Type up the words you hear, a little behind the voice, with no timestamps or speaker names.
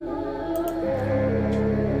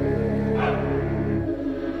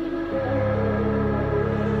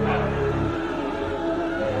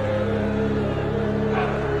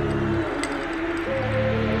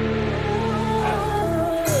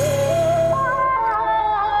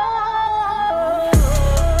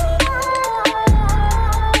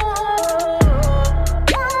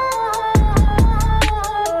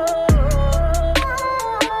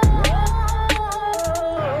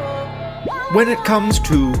When it comes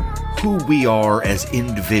to who we are as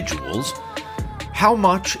individuals, how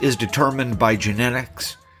much is determined by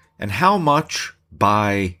genetics and how much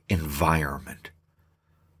by environment?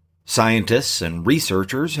 Scientists and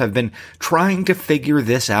researchers have been trying to figure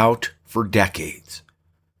this out for decades.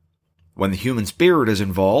 When the human spirit is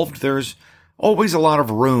involved, there's always a lot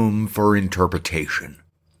of room for interpretation.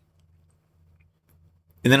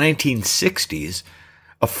 In the 1960s,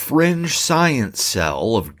 a fringe science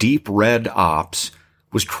cell of deep red ops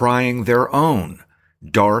was trying their own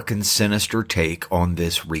dark and sinister take on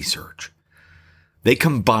this research. They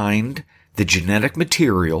combined the genetic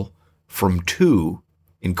material from two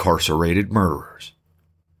incarcerated murderers.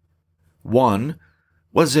 One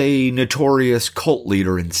was a notorious cult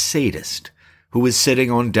leader and sadist who was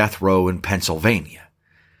sitting on death row in Pennsylvania.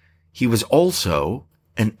 He was also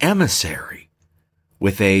an emissary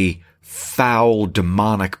with a foul,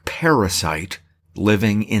 demonic parasite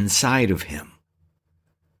living inside of him.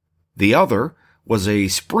 The other was a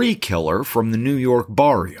spree killer from the New York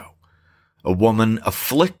barrio, a woman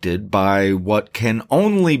afflicted by what can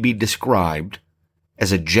only be described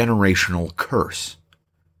as a generational curse.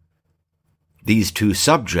 These two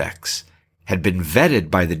subjects had been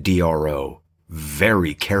vetted by the DRO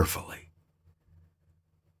very carefully.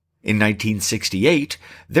 In 1968,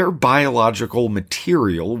 their biological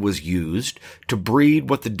material was used to breed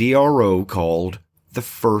what the DRO called the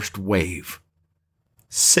first wave.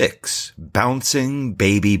 6 bouncing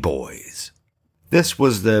baby boys. This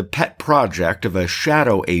was the pet project of a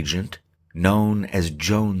shadow agent known as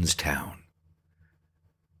Jonestown.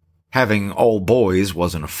 Having all boys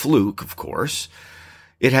wasn't a fluke, of course.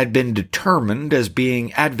 It had been determined as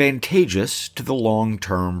being advantageous to the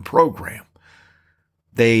long-term program.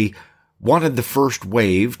 They wanted the first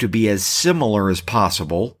wave to be as similar as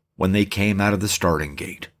possible when they came out of the starting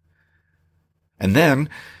gate. And then,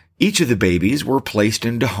 each of the babies were placed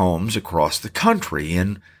into homes across the country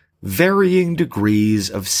in varying degrees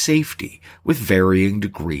of safety, with varying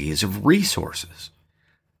degrees of resources.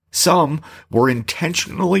 Some were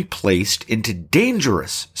intentionally placed into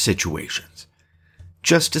dangerous situations,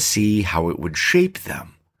 just to see how it would shape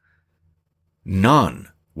them. None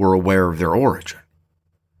were aware of their origin.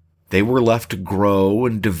 They were left to grow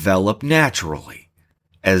and develop naturally,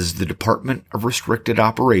 as the Department of Restricted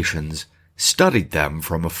Operations studied them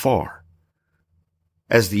from afar.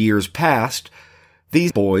 As the years passed,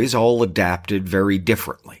 these boys all adapted very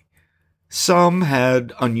differently. Some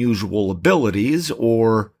had unusual abilities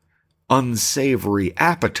or unsavory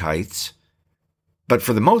appetites, but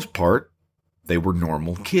for the most part, they were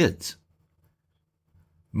normal kids.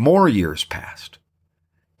 More years passed,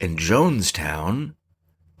 and Jonestown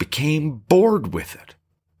became bored with it.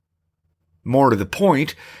 More to the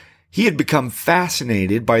point, he had become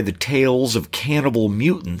fascinated by the tales of cannibal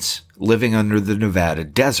mutants living under the Nevada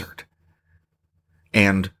desert.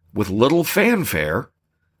 And with little fanfare,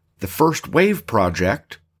 the First Wave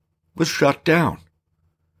Project was shut down,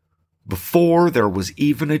 before there was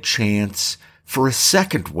even a chance for a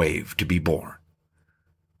second wave to be born.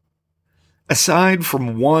 Aside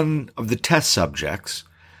from one of the test subjects,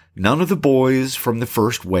 none of the boys from the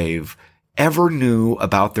first wave ever knew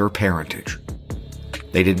about their parentage.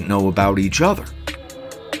 They didn't know about each other,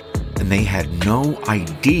 and they had no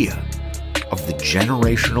idea of the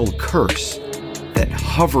generational curse that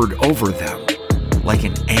hovered over them like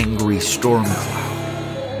an angry storm cloud.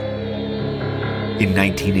 In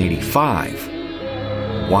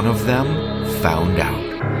 1985, one of them found out.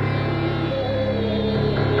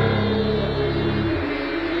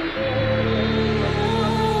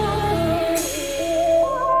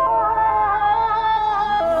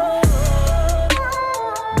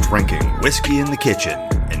 Drinking whiskey in the kitchen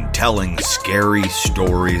and telling scary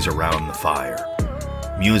stories around the fire.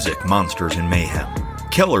 Music, monsters, and mayhem.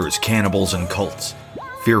 Killers, cannibals, and cults.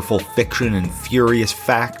 Fearful fiction and furious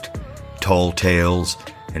fact. Tall tales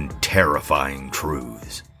and terrifying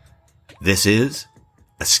truths. This is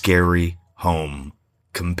A Scary Home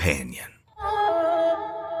Companion.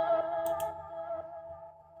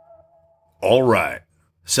 "All right,"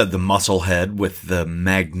 said the musclehead with the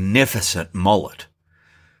magnificent mullet.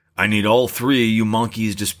 "I need all 3 of you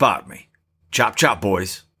monkeys to spot me. Chop chop,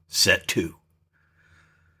 boys. Set 2.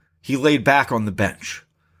 He laid back on the bench,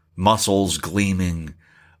 muscles gleaming,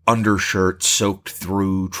 undershirt soaked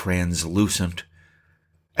through translucent,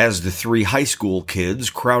 as the 3 high school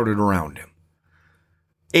kids crowded around him.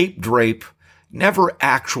 Ape Drape never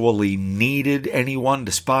actually needed anyone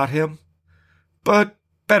to spot him, but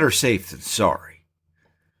better safe than sorry.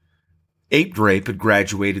 Ape Drape had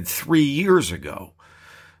graduated 3 years ago,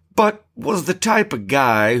 but was the type of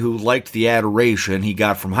guy who liked the adoration he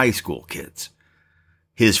got from high school kids.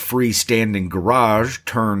 His freestanding garage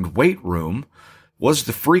turned weight room was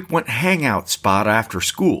the frequent hangout spot after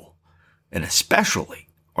school, and especially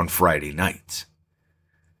on Friday nights.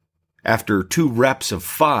 After 2 reps of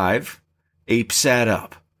 5, Ape sat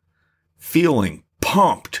up, feeling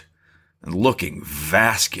pumped and looking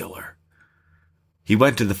vascular. He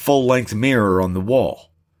went to the full-length mirror on the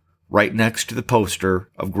wall, right next to the poster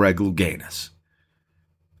of Greg Louganis.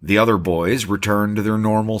 The other boys returned to their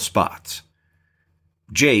normal spots.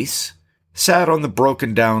 Jace sat on the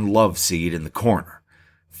broken-down love seat in the corner,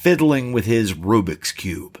 fiddling with his Rubik's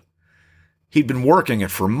Cube. He'd been working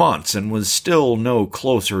it for months and was still no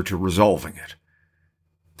closer to resolving it.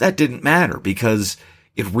 That didn't matter because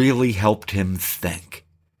it really helped him think.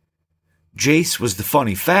 Jace was the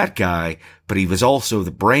funny fat guy, but he was also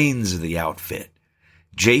the brains of the outfit.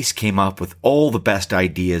 Jace came up with all the best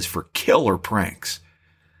ideas for killer pranks.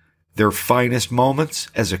 Their finest moments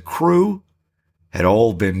as a crew had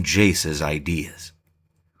all been Jace's ideas.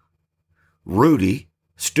 Rudy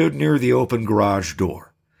stood near the open garage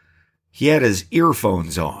door. He had his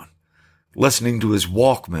earphones on, listening to his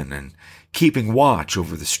Walkman and keeping watch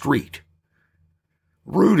over the street.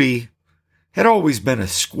 Rudy had always been a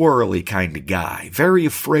squirrely kind of guy, very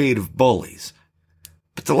afraid of bullies,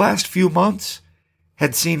 but the last few months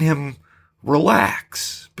had seen him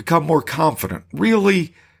relax, become more confident,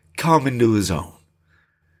 really come into his own.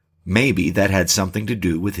 Maybe that had something to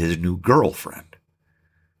do with his new girlfriend.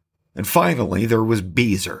 And finally, there was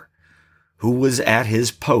Beezer, who was at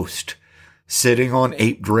his post, sitting on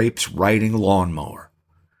Ape Drape's riding lawnmower.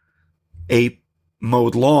 Ape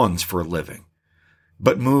mowed lawns for a living,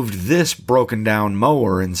 but moved this broken-down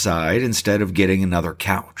mower inside instead of getting another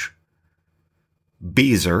couch.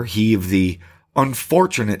 Beezer heaved the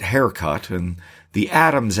unfortunate haircut and the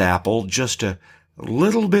Adam's apple just a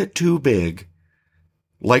little bit too big,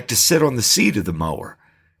 liked to sit on the seat of the mower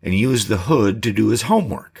and use the hood to do his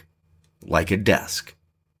homework, like a desk.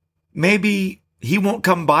 "Maybe he won't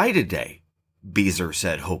come by today," Beezer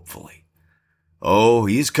said hopefully. "Oh,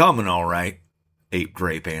 he's coming all right," Ape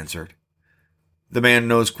Drape answered. "The man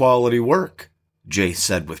knows quality work," Jace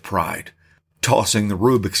said with pride, tossing the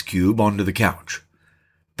Rubik's Cube onto the couch.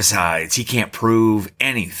 "Besides, he can't prove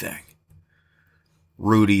anything."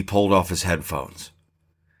 Rudy pulled off his headphones.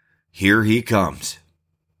 "Here he comes."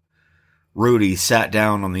 Rudy sat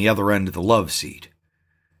down on the other end of the love seat.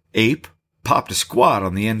 Ape popped a squat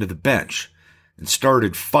on the end of the bench and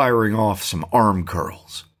started firing off some arm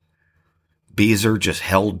curls. Beezer just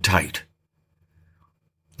held tight.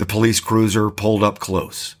 The police cruiser pulled up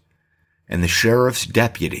close, and the sheriff's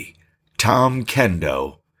deputy, Tom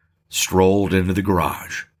Kendo, strolled into the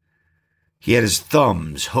garage. He had his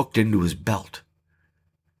thumbs hooked into his belt.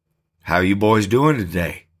 "How you boys doing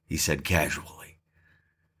today?" he said casually.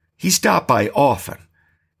 He stopped by often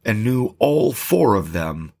and knew all 4 of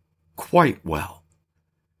them quite well.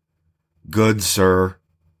 "Good, sir,"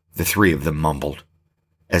 the 3 of them mumbled,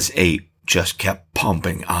 as Ape just kept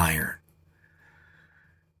pumping iron.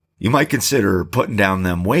 "You might consider putting down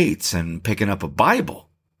them weights and picking up a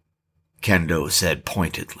Bible," Kendo said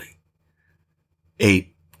pointedly.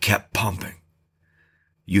 Ape kept pumping.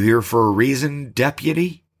 "You here for a reason,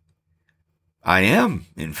 deputy?" "I am,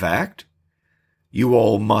 in fact. You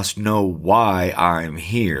all must know why I'm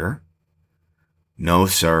here." "No,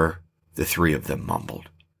 sir," the 3 of them mumbled.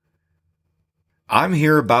 "I'm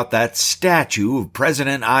here about that statue of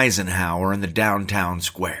President Eisenhower in the downtown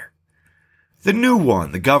square. The new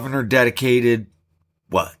one the governor dedicated,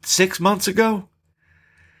 6 months ago?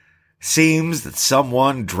 Seems that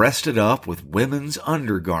someone dressed it up with women's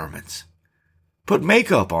undergarments, put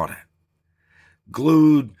makeup on it,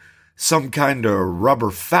 glued some kind of rubber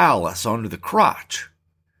phallus onto the crotch.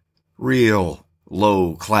 Real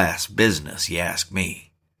low-class business, you ask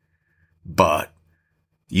me. But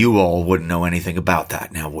you all wouldn't know anything about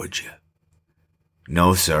that now, would you?"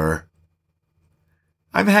 "No, sir."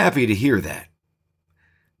 "I'm happy to hear that.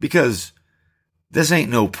 Because this ain't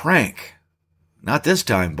no prank. Not this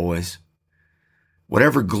time, boys.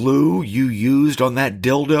 Whatever glue you used on that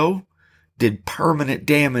dildo did permanent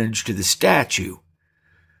damage to the statue.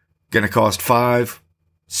 Gonna cost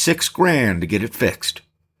 $5-6 grand to get it fixed.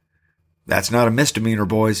 That's not a misdemeanor,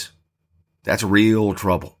 boys. That's real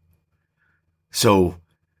trouble. So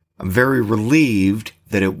I'm very relieved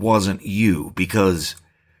that it wasn't you, because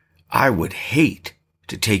I would hate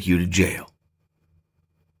to take you to jail.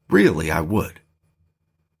 Really, I would."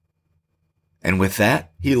 And with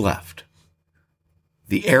that, he left.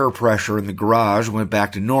 The air pressure in the garage went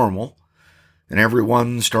back to normal, and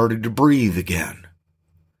everyone started to breathe again.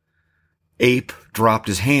 Ape dropped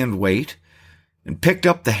his hand weight and picked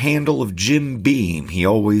up the handle of Jim Beam he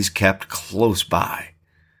always kept close by.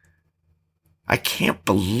 "I can't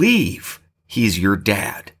believe he's your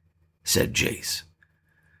dad," said Jace.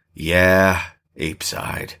 "Yeah," Ape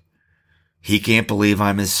sighed. "He can't believe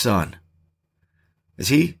I'm his son. Is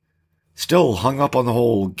he still hung up on the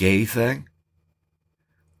whole gay thing?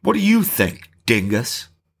 What do you think, dingus?"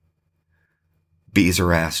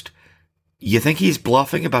 Beezer asked, "You think he's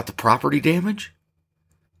bluffing about the property damage?"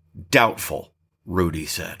 "Doubtful," Rudy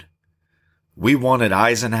said. "We wanted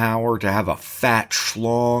Eisenhower to have a fat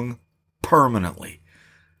schlong permanently.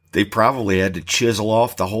 They probably had to chisel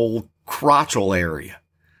off the whole crotchal area.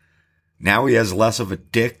 Now he has less of a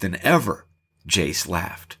dick than ever," Jace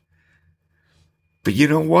laughed. "But you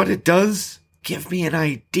know what? It does give me an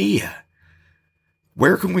idea.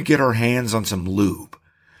 Where can we get our hands on some lube?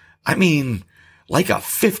 I mean, like a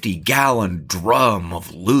 50-gallon drum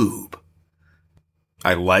of lube."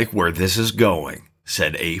 "I like where this is going,"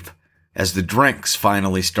 said Ape, as the drinks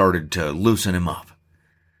finally started to loosen him up.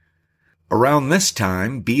 Around this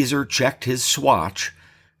time, Beezer checked his swatch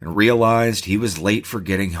and realized he was late for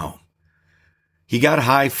getting home. He got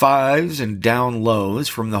high fives and down lows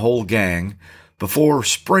from the whole gang before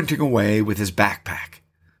sprinting away with his backpack.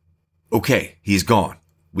 "Okay, he's gone.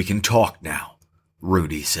 We can talk now,"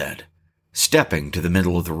 Rudy said, stepping to the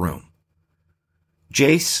middle of the room.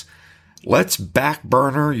 "Jace, let's back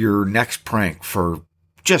burner your next prank for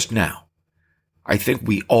just now. I think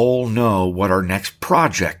we all know what our next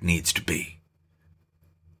project needs to be."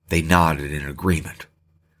 They nodded in agreement.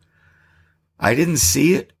 "I didn't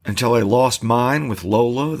see it until I lost mine with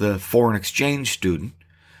Lola, the foreign exchange student.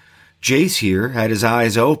 Jace here had his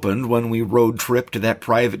eyes opened when we road tripped to that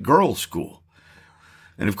private girls' school.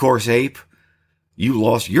 And of course, Ape, you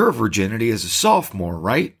lost your virginity as a sophomore,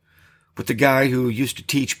 right? With the guy who used to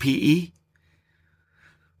teach PE?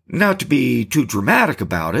 Not to be too dramatic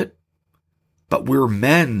about it, but we're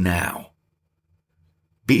men now.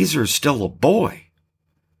 Beezer's still a boy,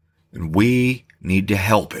 and we need to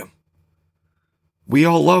help him. We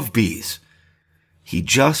all love Beez. He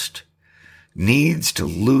just needs to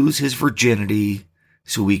lose his virginity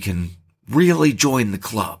so we can really join the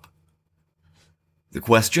club. The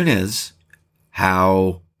question is,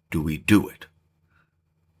 how do we do it?"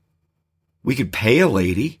 "We could pay a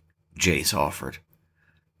lady," Jace offered.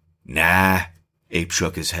 "Nah," Ape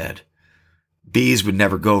shook his head. "Beez would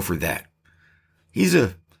never go for that. He's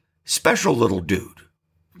a special little dude,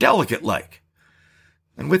 delicate-like.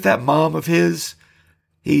 And with that mom of his,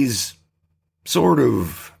 he's sort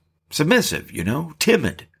of submissive,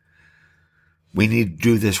 timid. We need to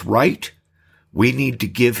do this right. We need to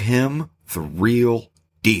give him the real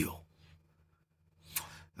deal."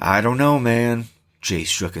 "I don't know, man," Jace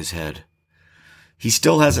shook his head. "He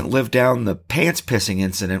still hasn't lived down the pants-pissing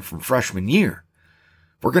incident from freshman year.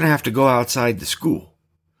 We're going to have to go outside the school."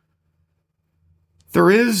 "There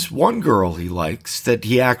is one girl he likes that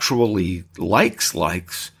he actually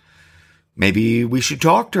likes. Maybe we should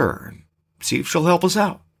talk to her and see if she'll help us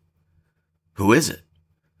out." "Who is it?"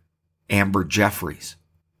 "Amber Jeffries."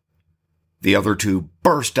 The other two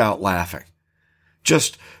burst out laughing.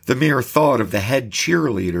 Just the mere thought of the head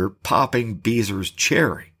cheerleader popping Beezer's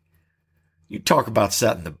cherry. You talk about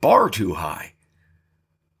setting the bar too high.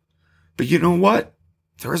 "But you know what?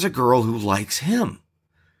 There's a girl who likes him.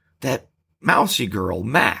 That mousy girl,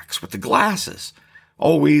 Max, with the glasses.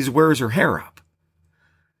 Always wears her hair up."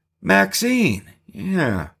 "Maxine,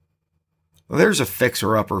 yeah. Well, there's a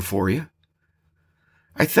fixer-upper for you.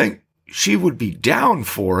 I think she would be down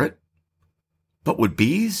for it. But would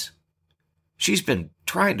Beez? She's been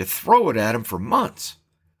trying to throw it at him for months."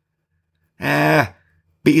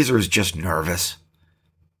 Beezer's just nervous.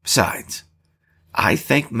 Besides, I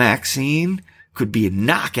think Maxine could be a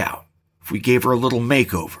knockout if we gave her a little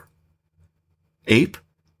makeover. Ape,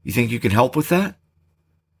 you think you can help with that?"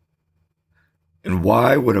 "And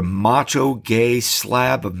why would a macho gay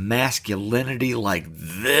slab of masculinity like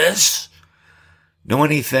this know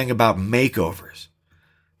anything about makeovers?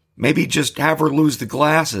 Maybe just have her lose the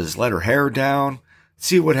glasses, let her hair down,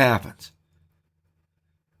 see what happens."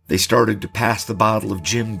 They started to pass the bottle of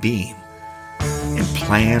Jim Beam and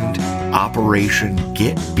planned Operation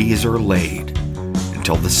Get Beezer Laid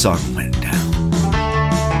until the sun went down.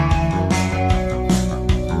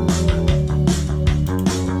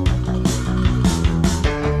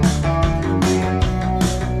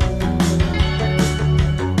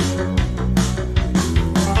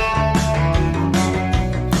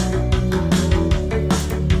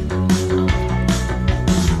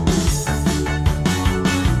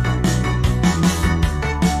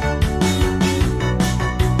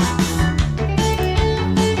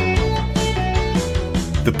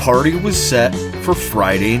 party was set for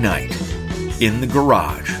Friday night, in the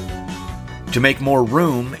garage. To make more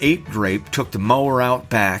room, Ape Drape took the mower out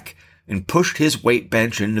back and pushed his weight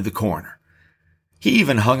bench into the corner. He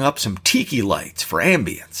even hung up some tiki lights for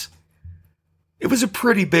ambience. It was a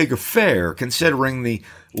pretty big affair considering the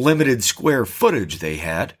limited square footage they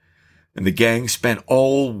had, and the gang spent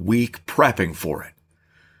all week prepping for it.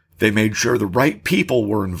 They made sure the right people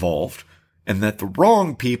were involved and that the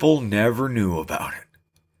wrong people never knew about it.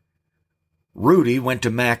 Rudy went to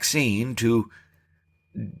Maxine to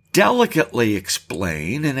delicately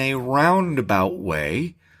explain in a roundabout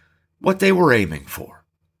way what they were aiming for.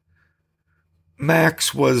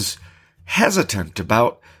 Max was hesitant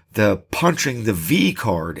about the punching the V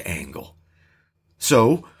card angle,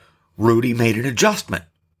 so Rudy made an adjustment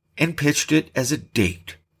and pitched it as a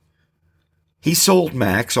date. He sold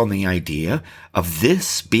Max on the idea of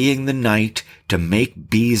this being the night to make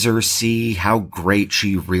Beezer see how great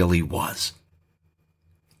she really was.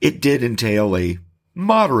 It did entail a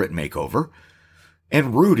moderate makeover,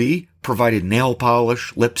 and Rudy provided nail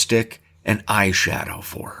polish, lipstick, and eyeshadow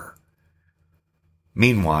for her.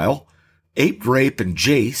 Meanwhile, Ape Drape and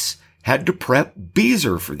Jace had to prep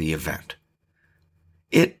Beezer for the event.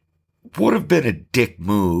 It would have been a dick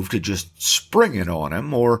move to just spring it on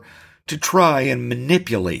him or to try and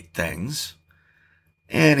manipulate things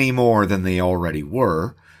any more than they already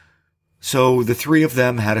were, so the three of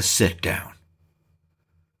them had a sit down.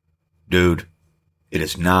 Dude, it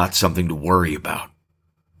is not something to worry about.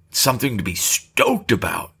 It's something to be stoked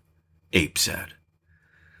about, Ape said.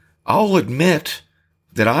 I'll admit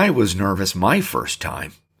that I was nervous my first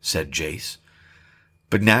time, said Jace.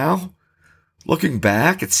 But now, looking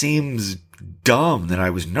back, it seems dumb that I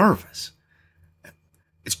was nervous.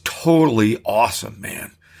 It's totally awesome,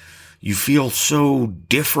 man. You feel so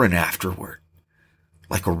different afterward,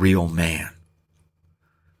 like a real man.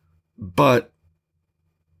 But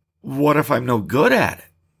what if I'm no good at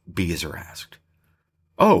it? Beezer asked.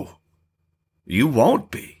 Oh, you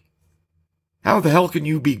won't be. How the hell can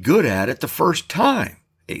you be good at it the first time?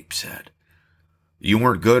 Ape said. You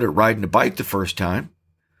weren't good at riding a bike the first time,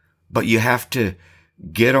 but you have to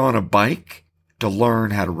get on a bike to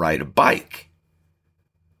learn how to ride a bike.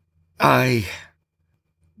 I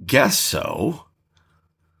guess so.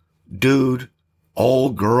 Dude,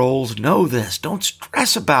 all girls know this. Don't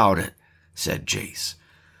stress about it, said Jace.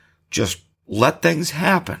 Just let things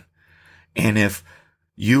happen. And if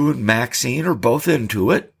you and Maxine are both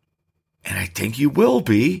into it, and I think you will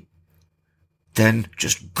be, then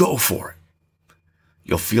just go for it.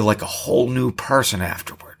 You'll feel like a whole new person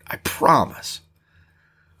afterward, I promise.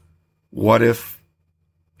 What if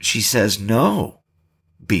she says no?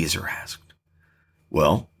 Beezer asked.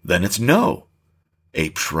 Well, then it's no,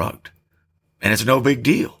 Ape shrugged. And it's no big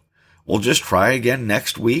deal. We'll just try again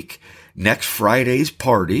next week, next Friday's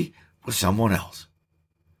party, with someone else.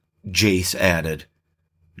 Jace added,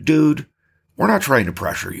 Dude, we're not trying to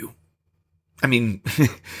pressure you. I mean,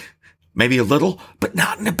 maybe a little, but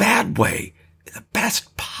not in a bad way. In the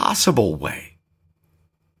best possible way.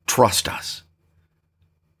 Trust us.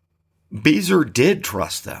 Beezer did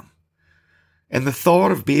trust them. And the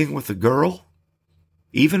thought of being with a girl,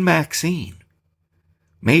 even Maxine,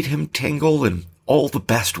 made him tingle in all the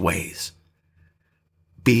best ways.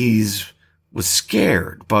 Beez was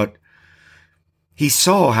scared, but he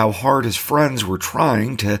saw how hard his friends were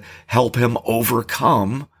trying to help him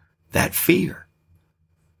overcome that fear.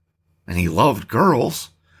 And he loved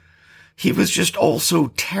girls. He was just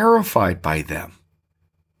also terrified by them.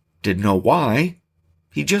 Didn't know why.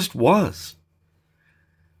 He just was.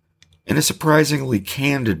 In a surprisingly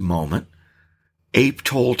candid moment, Ape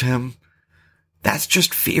told him, That's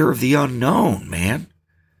just fear of the unknown, man.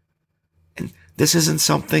 And this isn't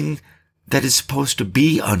something that is supposed to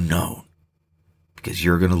be unknown, because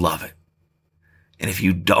you're going to love it. And if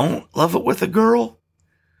you don't love it with a girl,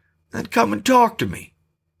 then come and talk to me.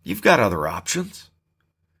 You've got other options.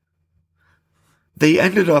 They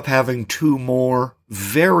ended up having 2 more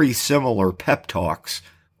very similar pep talks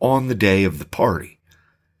on the day of the party.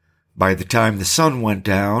 By the time the sun went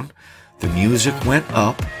down, the music went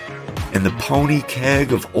up, and the pony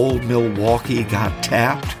keg of Old Milwaukee got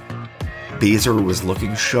tapped. Beezer was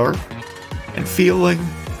looking sharp and feeling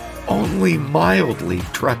only mildly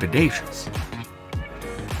trepidatious.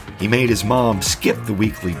 He made his mom skip the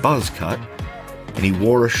weekly buzz cut, and he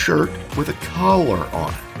wore a shirt with a collar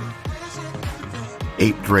on it.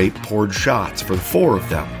 Ape Drape poured shots for the 4 of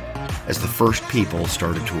them as the first people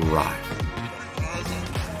started to arrive.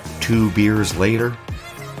 2 beers later,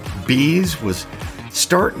 Beez was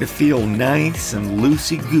starting to feel nice and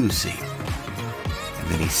loosey-goosey. And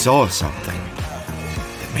then he saw something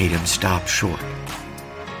that made him stop short.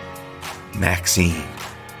 Maxine,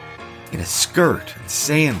 in a skirt and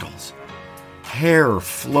sandals, hair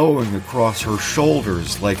flowing across her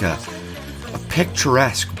shoulders like a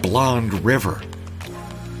picturesque blonde river,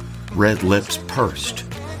 red lips pursed,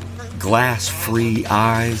 glass-free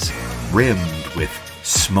eyes rimmed with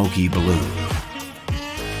smoky blue.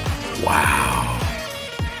 Wow.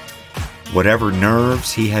 Whatever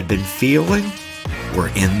nerves he had been feeling were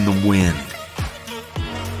in the wind.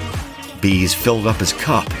 Bees filled up his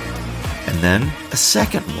cup, and then a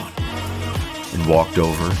second one, and walked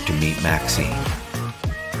over to meet Maxine.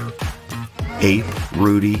 Ape,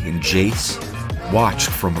 Rudy, and Jace watched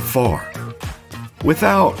from afar,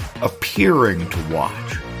 without appearing to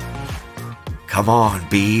watch. "Come on,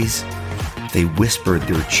 Bees," they whispered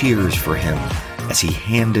their cheers for him as he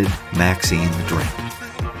handed Maxine the drink.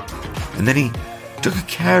 And then he took a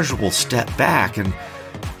casual step back, and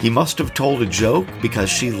he must have told a joke because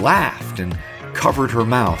she laughed and covered her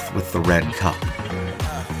mouth with the red cup.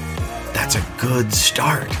 That's a good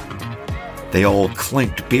start. They all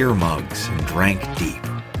clinked beer mugs and drank deep.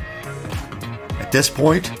 At this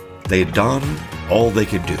point, they had done all they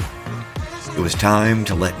could do. It was time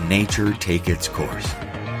to let nature take its course.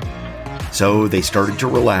 So they started to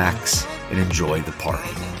relax and enjoy the party.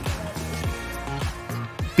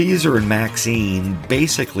 Beezer and Maxine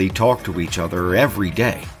basically talked to each other every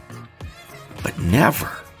day, but never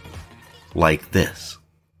like this.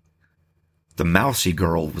 The mousy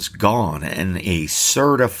girl was gone, and a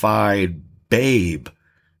certified babe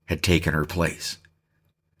had taken her place.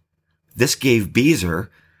 This gave Beezer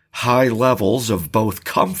high levels of both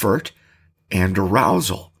comfort and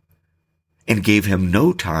arousal, and gave him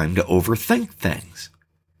no time to overthink things.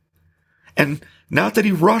 And not that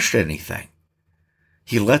he rushed anything.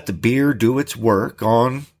 He let the beer do its work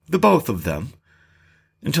on the both of them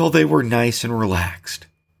until they were nice and relaxed.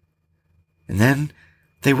 And then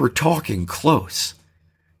they were talking close,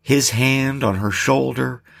 his hand on her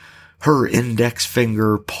shoulder, her index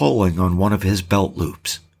finger pulling on one of his belt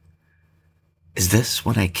loops. "Is this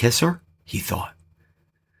when I kiss her?" he thought,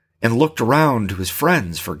 and looked around to his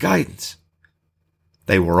friends for guidance.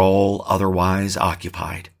 They were all otherwise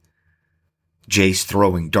occupied. Jace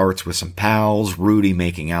throwing darts with some pals, Rudy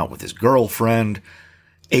making out with his girlfriend,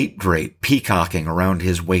 Ape Drape peacocking around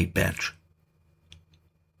his weight bench.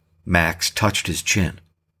 Max touched his chin.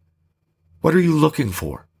 "What are you looking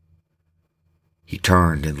for?" He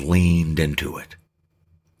turned and leaned into it.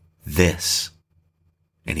 "This,"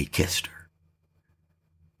 and he kissed her.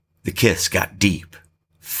 The kiss got deep,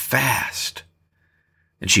 fast,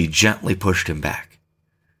 and she gently pushed him back.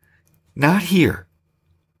 "Not here."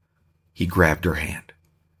 He grabbed her hand.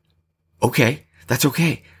 "Okay, that's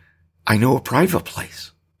okay. I know a private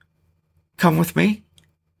place. Come with me?"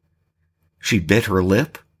 She bit her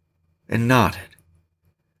lip and nodded.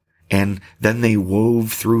 And then they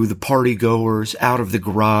wove through the partygoers, out of the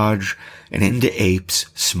garage, and into Ape's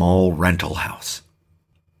small rental house.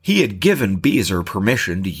 He had given Beezer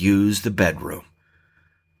permission to use the bedroom.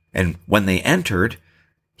 And when they entered,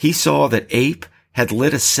 he saw that Ape had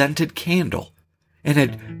lit a scented candle and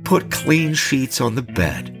had put clean sheets on the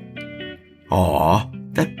bed. Aw,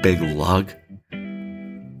 that big lug.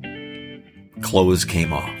 Clothes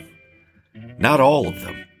came off. Not all of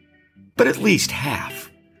them, but at least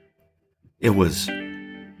half. It was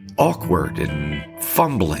awkward and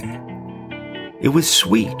fumbling. It was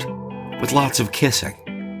sweet, with lots of kissing.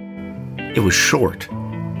 It was short,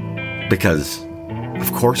 because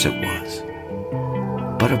of course it was.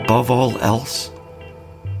 But above all else,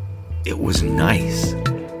 it was nice.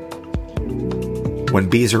 When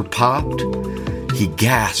Beezer popped, he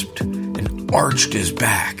gasped and arched his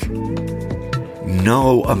back.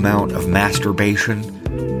 No amount of masturbation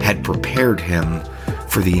had prepared him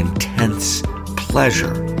for the intense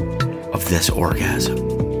pleasure of this orgasm.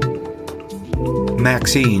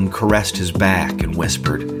 Maxine caressed his back and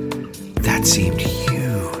whispered, "That seemed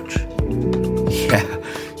huge." Yeah.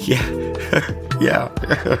 Yeah,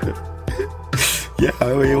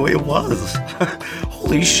 it was.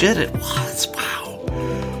 Holy shit, it was. Wow.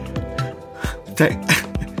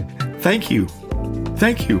 Thank you.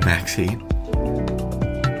 Thank you, Maxine.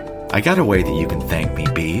 I got a way that you can thank me,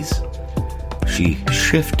 Bees. She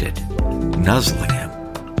shifted, nuzzling him.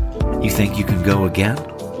 You think you can go again?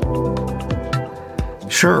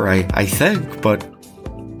 Sure, I think, but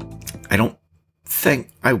I don't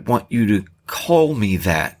think I want you to call me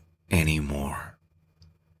that anymore.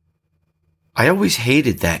 I always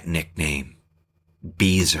hated that nickname,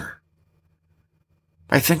 Beezer.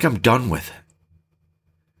 I think I'm done with it.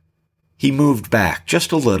 He moved back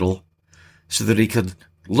just a little so that he could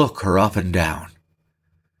look her up and down.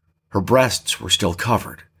 Her breasts were still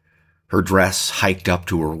covered, her dress hiked up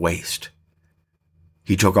to her waist.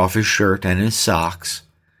 He took off his shirt and his socks,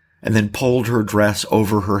 and then pulled her dress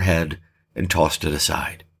over her head and tossed it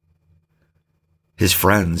aside. His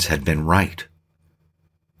friends had been right.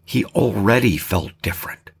 He already felt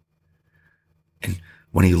different. And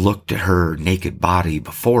when he looked at her naked body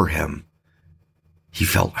before him, he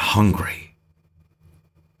felt hungry.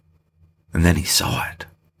 And then he saw it.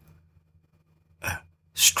 A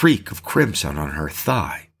streak of crimson on her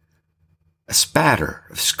thigh, a spatter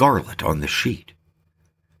of scarlet on the sheet.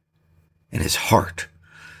 And his heart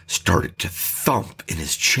started to thump in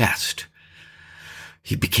his chest.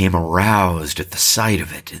 He became aroused at the sight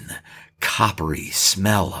of it and the coppery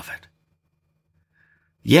smell of it.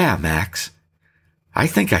 "Yeah, Max, I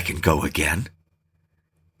think I can go again."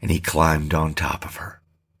 And he climbed on top of her.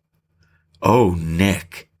 "Oh,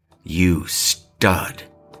 Nick, you stud."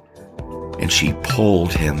 And she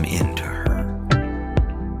pulled him into her.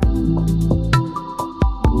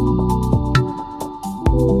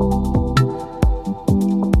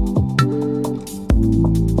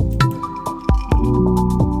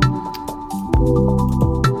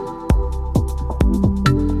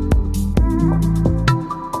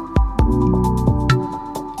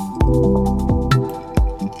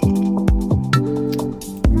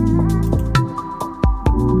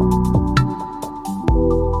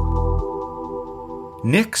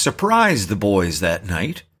 Nick surprised the boys that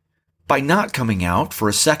night by not coming out for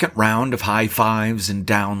a second round of high fives and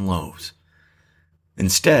down lows.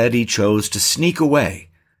 Instead, he chose to sneak away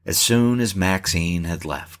as soon as Maxine had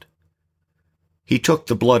left. He took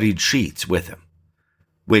the bloodied sheets with him,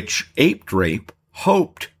 which Ape Drape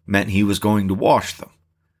hoped meant he was going to wash them.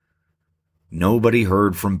 Nobody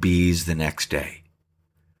heard from Bees the next day.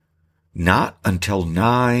 Not until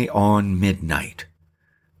nigh on midnight,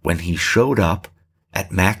 when he showed up at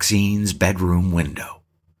Maxine's bedroom window.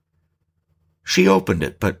 She opened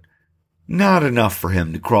it, but not enough for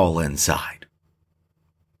him to crawl inside.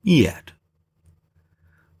 Yet.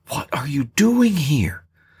 "What are you doing here?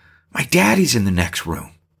 My daddy's in the next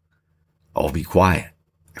room." "I'll be quiet,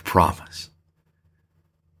 I promise."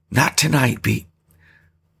 Not tonight,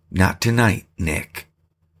 Not tonight, Nick.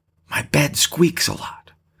 My bed squeaks a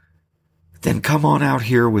lot. Then come on out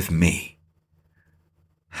here with me.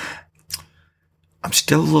 I'm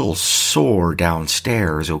still a little sore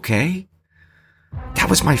downstairs, okay? That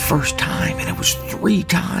was my first time, and it was 3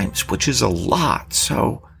 times, which is a lot,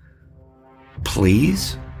 so...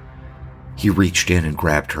 Please? He reached in and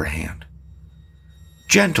grabbed her hand.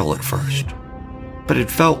 Gentle at first, but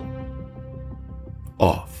it felt...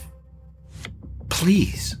 off.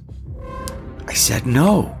 Please. I said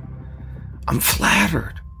no. I'm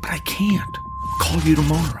flattered, but I can't. I'll call you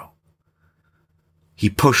tomorrow. He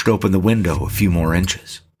pushed open the window a few more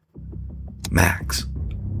inches. Max,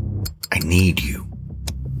 I need you.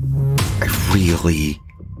 I really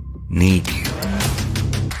need you.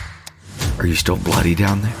 Are you still bloody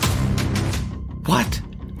down there? What?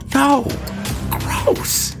 No!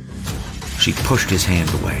 Gross! She pushed his hand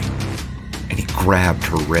away, and he grabbed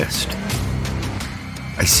her wrist.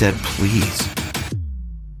 I said, please.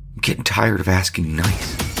 I'm getting tired of asking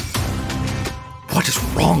nice. What is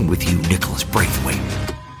wrong with you, Nicholas Braithwaite?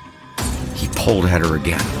 He pulled at her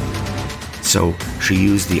again, so she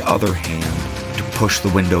used the other hand to push the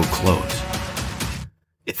window close.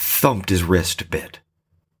 It thumped his wrist a bit,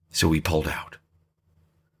 so he pulled out.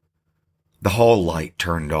 The hall light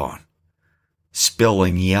turned on,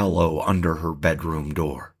 spilling yellow under her bedroom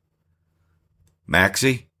door.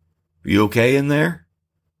 Maxie, you okay in there?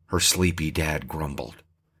 Her sleepy dad grumbled.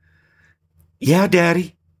 Yeah,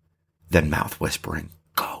 Daddy. Then mouth whispering,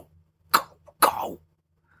 go, go, go.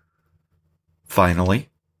 Finally,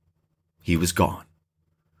 he was gone.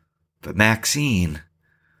 But Maxine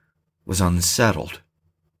was unsettled.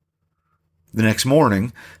 The next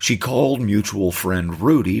morning, she called mutual friend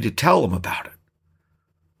Rudy to tell him about it.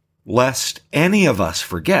 Lest any of us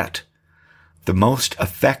forget, the most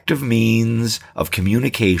effective means of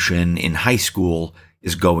communication in high school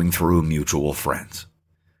is going through mutual friends.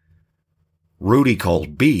 Rudy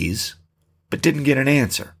called Bees, but didn't get an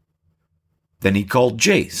answer. Then he called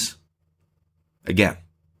Jace. Again,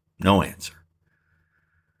 no answer.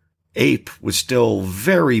 Ape was still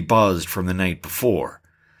very buzzed from the night before,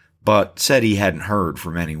 but said he hadn't heard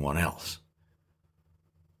from anyone else.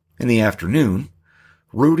 In the afternoon,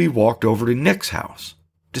 Rudy walked over to Nick's house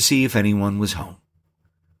to see if anyone was home.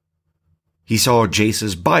 He saw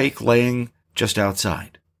Jace's bike laying just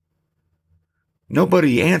outside.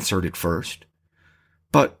 Nobody answered at first,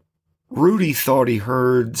 but Rudy thought he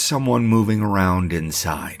heard someone moving around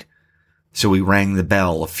inside, so he rang the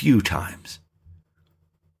bell a few times.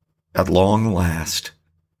 At long last,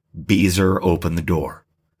 Beezer opened the door.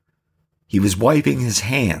 He was wiping his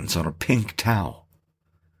hands on a pink towel.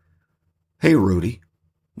 "Hey, Rudy,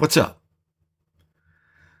 what's up?"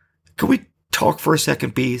 "Can we talk for a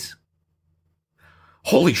second, Bees?"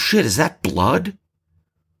 "Holy shit, is that blood?"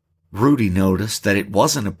 Rudy noticed that it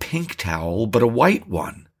wasn't a pink towel, but a white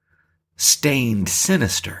one, stained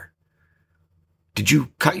sinister. "Did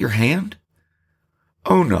you cut your hand?"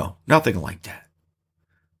 "Oh no, nothing like that."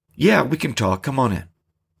 "Yeah, we can talk. Come on in."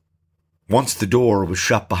 Once the door was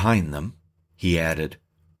shut behind them, he added,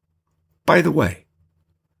 "By the way,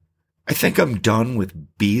 I think I'm done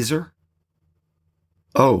with Beezer."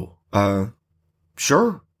 "Oh,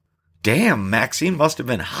 sure. Damn, Maxine must have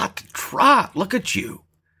been hot to trot. Look at you."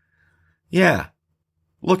 "Yeah,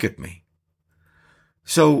 look at me.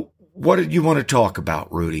 So, what did you want to talk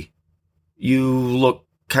about, Rudy? You look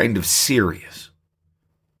kind of serious."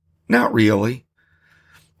 "Not really.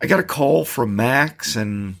 I got a call from Max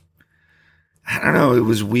and I don't know, it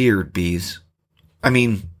was weird, Bees. I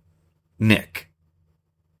mean, Nick.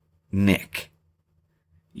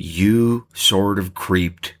 You sort of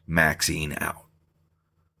creeped Maxine out."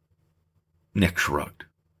 Nick shrugged.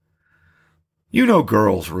 "You know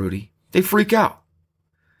girls, Rudy. They freak out.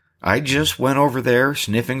 I just went over there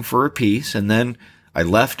sniffing for a piece, and then I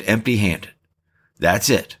left empty-handed. That's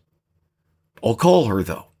it. I'll call her,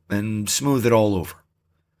 though, and smooth it all over."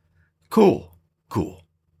 Cool.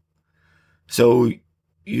 "So,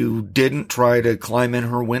 you didn't try to climb in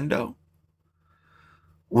her window?"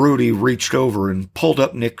 Rudy reached over and pulled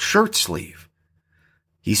up Nick's shirt sleeve.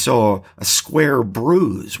 He saw a square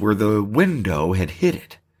bruise where the window had hit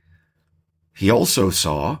it. He also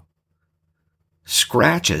saw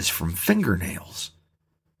scratches from fingernails,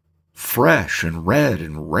 fresh and red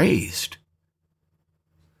and raised.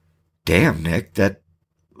 "Damn, Nick, that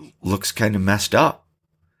looks kind of messed up.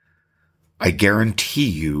 I guarantee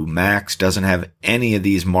you Max doesn't have any of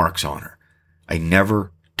these marks on her. I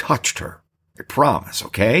never touched her. I promise,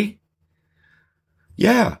 okay?"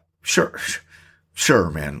 "Yeah, sure,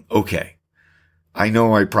 man, okay. I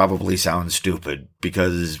know I probably sound stupid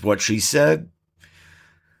because what she said,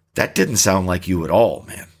 that didn't sound like you at all,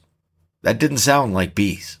 man. That didn't sound like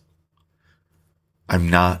Bees." "I'm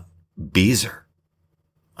not Beezer.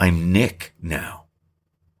 I'm Nick now."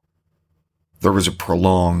 There was a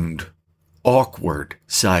prolonged, awkward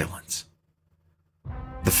silence.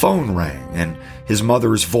 The phone rang, and his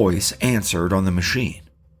mother's voice answered on the machine.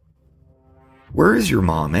 "Where is your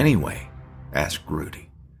mom, anyway?" asked Rudy.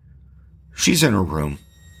 "She's in her room.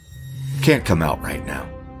 Can't come out right now."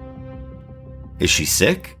 "Is she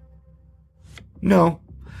sick?" "No.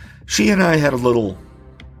 She and I had a little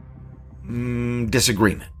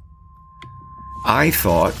disagreement. I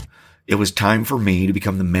thought it was time for me to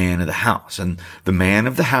become the man of the house, and the man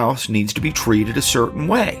of the house needs to be treated a certain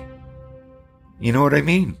way. You know what I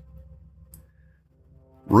mean?"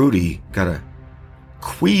 Rudy got a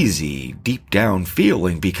queasy, deep down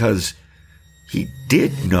feeling because he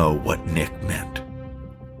did know what Nick meant.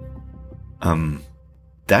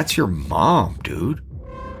 That's your mom, dude."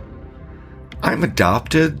 "I'm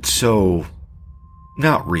adopted, so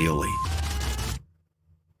not really."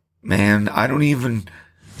 "Man, I don't even...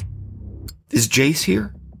 Is Jace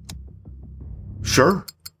here?" "Sure,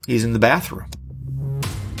 he's in the bathroom."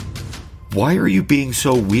 "Why are you being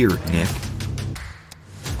so weird, Nick?"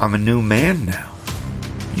 "I'm a new man now.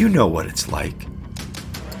 You know what it's like."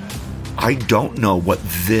 "I don't know what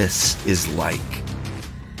this is like."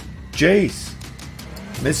 "Jace!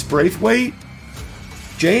 Miss Braithwaite?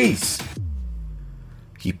 Jace!"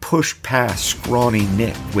 He pushed past scrawny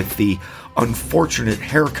Nick with the unfortunate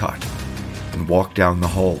haircut and walked down the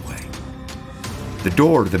hallway. The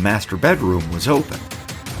door to the master bedroom was open,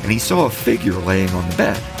 and he saw a figure laying on the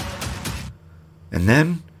bed. And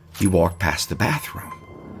then he walked past the bathroom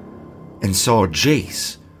and saw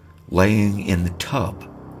Jace laying in the tub,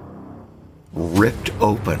 ripped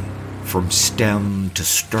open from stem to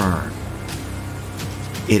stern.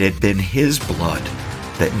 It had been his blood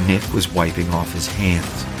that Nick was wiping off his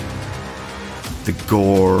hands. The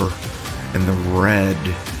gore and the red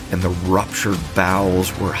and the ruptured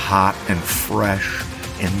bowels were hot and fresh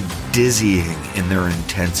and dizzying in their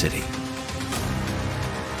intensity.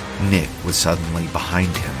 Nick was suddenly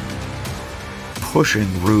behind him,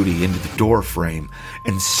 pushing Rudy into the doorframe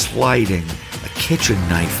and sliding a kitchen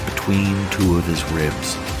knife between two of his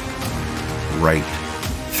ribs, right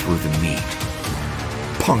through the meat,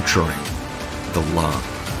 puncturing the lung.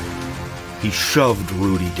 He shoved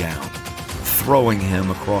Rudy down, throwing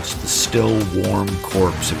him across the still warm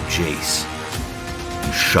corpse of Jace.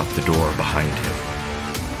 and shut the door behind him.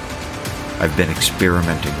 I've been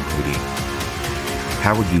experimenting, Rudy.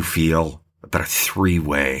 How would you feel about a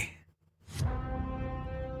three-way?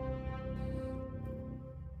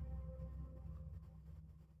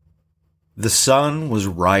 The sun was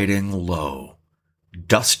riding low,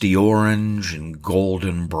 dusty orange and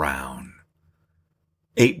golden brown.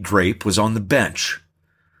 Ape Drape was on the bench,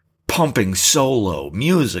 pumping solo,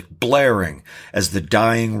 music blaring as the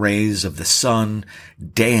dying rays of the sun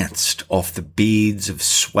danced off the beads of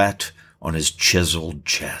sweat on his chiseled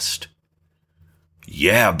chest.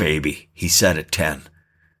 "Yeah, baby," he said at 10,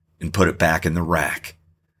 and put it back in the rack.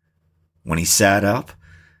 When he sat up,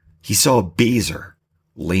 he saw Beezer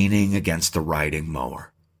leaning against the riding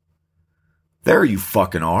mower. "There you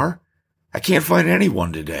fucking are. I can't find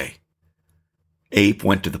anyone today." Ape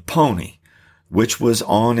went to the pony, which was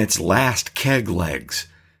on its last keg legs,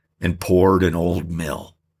 and poured an old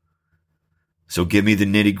mill. "So give me the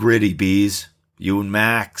nitty-gritty, Bees. You and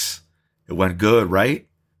Max. It went good, right?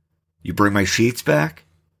 You bring my sheets back?"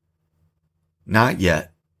 "Not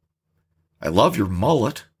yet." "I love your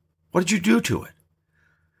mullet. What did you do to it?"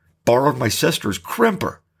 "Borrowed my sister's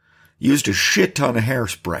crimper. Used a shit ton of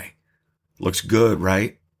hairspray. Looks good,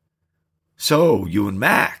 right?" "So, you and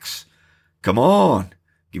Max. Come on,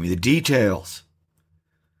 give me the details."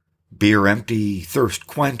 Beer empty, thirst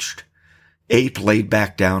quenched, Ape laid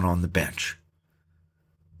back down on the bench.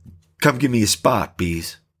 "Come give me a spot,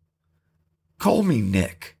 Bees." "Call me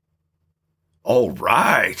Nick." "All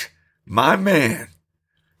right, my man.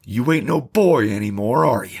 You ain't no boy anymore,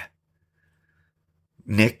 are you?"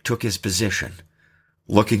 Nick took his position,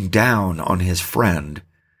 looking down on his friend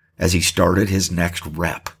as he started his next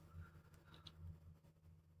rep.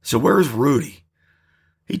 "So where's Rudy?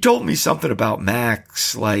 He told me something about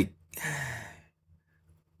Max, like...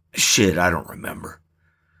 Shit, I don't remember.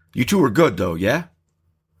 You two are good, though, yeah?"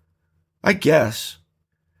 "I guess.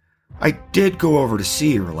 I did go over to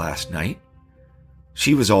see her last night.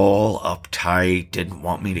 She was all uptight, didn't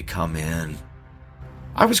want me to come in.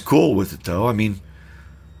 I was cool with it, though. I mean,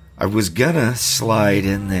 I was gonna slide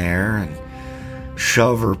in there and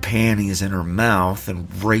shove her panties in her mouth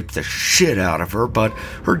and rape the shit out of her, but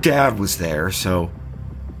her dad was there, so..."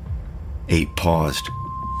 Ape paused.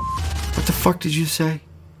 "What the fuck did you say?"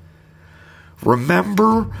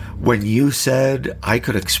 "Remember when you said I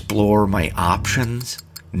could explore my options?"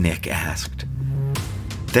 Nick asked.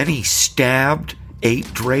 Then he stabbed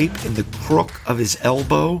Ape Drape in the crook of his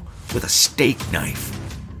elbow with a steak knife.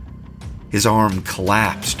 His arm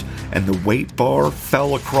collapsed and the weight bar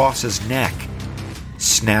fell across his neck,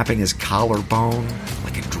 snapping his collarbone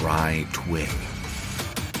like a dry twig.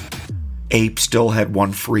 Ape still had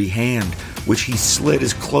one free hand, which he slid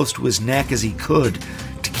as close to his neck as he could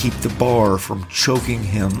to keep the bar from choking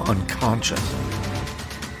him unconscious.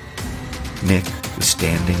 Nick was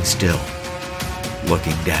standing still,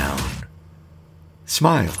 looking down,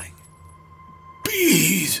 smiling.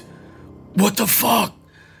 "Bees! What the fuck?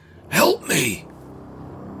 Help me!"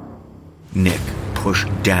 Nick pushed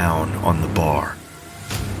down on the bar.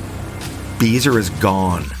 "Beezer is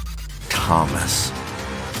gone, Thomas.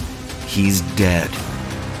 He's dead,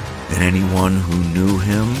 and anyone who knew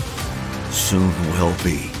him soon will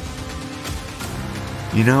be.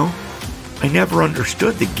 You know, I never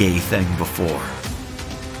understood the gay thing before,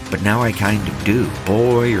 but now I kind of do.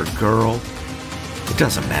 Boy or girl, it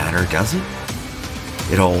doesn't matter, does it?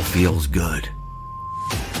 It all feels good,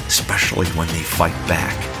 especially when they fight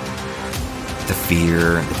back. The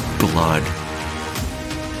fear and the blood.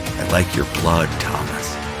 I like your blood, Thomas.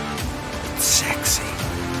 It's sexy."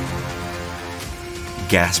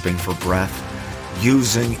 Gasping for breath,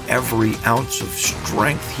 using every ounce of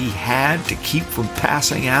strength he had to keep from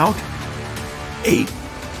passing out, Ape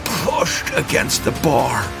pushed against the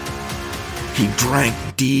bar. He drank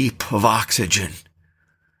deep of oxygen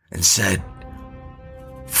and said,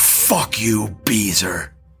 "Fuck you,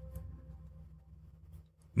 Beezer."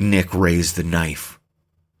 Nick raised the knife.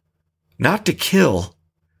 Not to kill,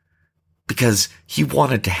 because he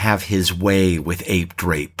wanted to have his way with Ape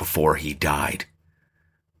Drape before he died.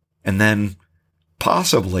 And then,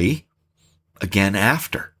 possibly, again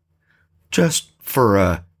after. Just for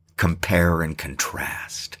a compare and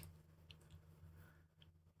contrast.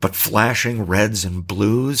 But flashing reds and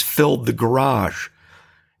blues filled the garage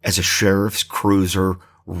as a sheriff's cruiser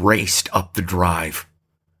raced up the drive.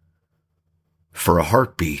 For a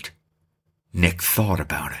heartbeat, Nick thought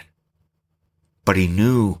about it. But he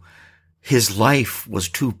knew his life was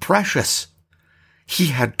too precious. He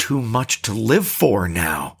had too much to live for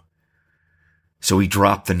now. So he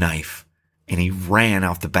dropped the knife and he ran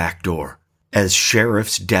out the back door, as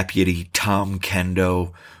Sheriff's Deputy Tom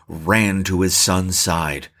Kendo ran to his son's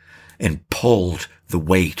side and pulled the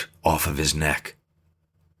weight off of his neck.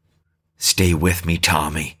 "Stay with me,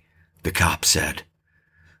 Tommy," the cop said,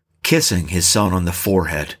 kissing his son on the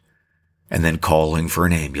forehead and then calling for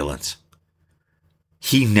an ambulance.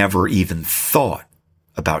 He never even thought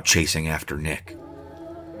about chasing after Nick,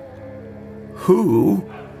 who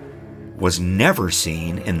was never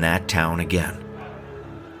seen in that town again.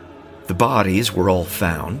 The bodies were all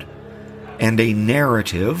found, and a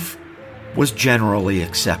narrative was generally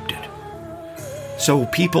accepted. So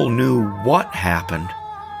people knew what happened,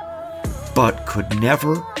 but could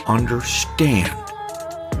never understand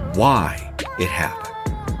why it happened.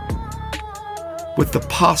 With the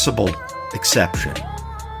possible exception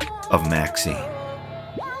of Maxine.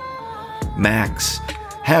 Max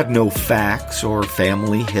had no facts or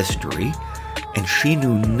family history, and she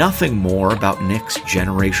knew nothing more about Nick's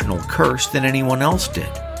generational curse than anyone else did.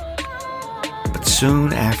 But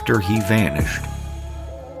soon after he vanished,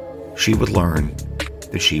 she would learn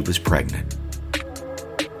that she was pregnant.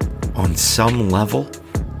 On some level,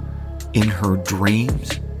 in her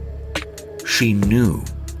dreams, she knew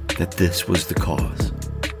that this was the cause.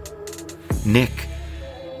 Nick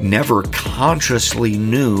never consciously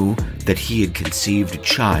knew that he had conceived a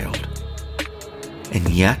child. And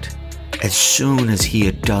yet, as soon as he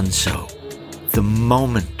had done so, the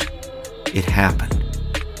moment it happened,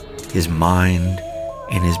 his mind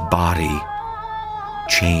and his body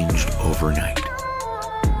changed overnight.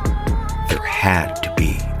 There had to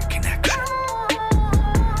be a connection.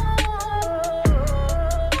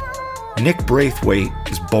 Nick Braithwaite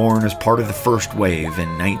was born as part of the first wave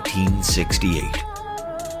in 1968.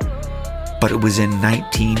 But it was in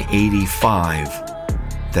 1985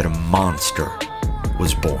 that a monster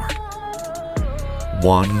was born.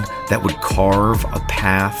 One that would carve a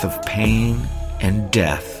path of pain and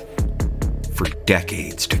death for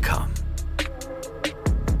decades to come.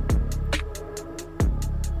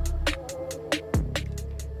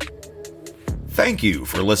 Thank you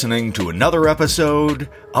for listening to another episode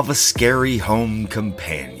of A Scary Home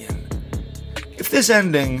Companion. If this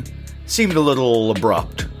ending seemed a little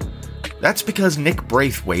abrupt, that's because Nick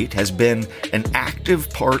Braithwaite has been an active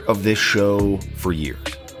part of this show for years.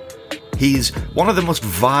 He's one of the most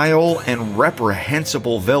vile and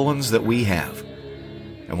reprehensible villains that we have.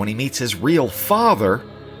 And when he meets his real father,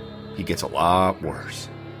 he gets a lot worse.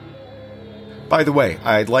 By the way,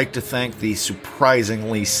 I'd like to thank the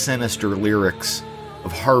surprisingly sinister lyrics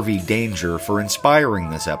of Harvey Danger for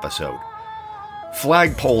inspiring this episode.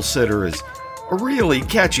 Flagpole Sitter is a really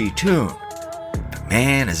catchy tune.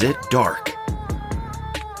 Man, is it dark.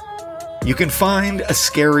 You can find A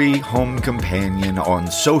Scary Home Companion on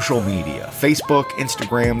social media, Facebook,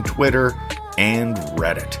 Instagram, Twitter, and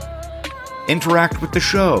Reddit. Interact with the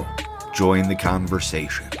show. Join the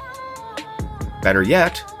conversation. Better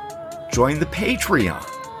yet, join the Patreon.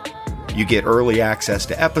 You get early access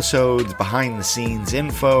to episodes, behind-the-scenes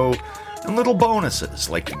info, and little bonuses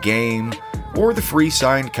like the game or the free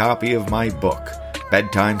signed copy of my book,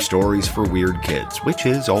 Bedtime Stories for Weird Kids, which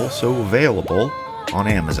is also available on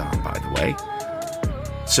Amazon, by the way.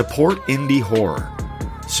 Support indie horror.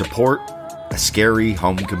 Support A Scary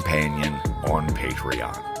Home Companion on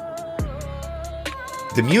Patreon.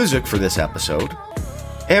 The music for this episode,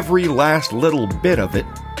 every last little bit of it,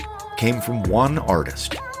 came from one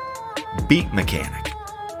artist, Beat Mechanic,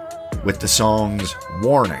 with the songs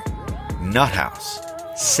Warning, Nuthouse,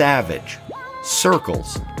 Savage,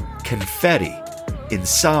 Circles, Confetti,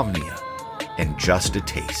 Insomnia, and Just a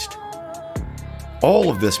Taste. All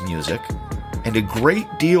of this music, and a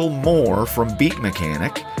great deal more from Beat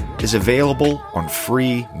Mechanic, is available on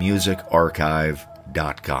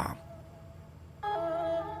freemusicarchive.com.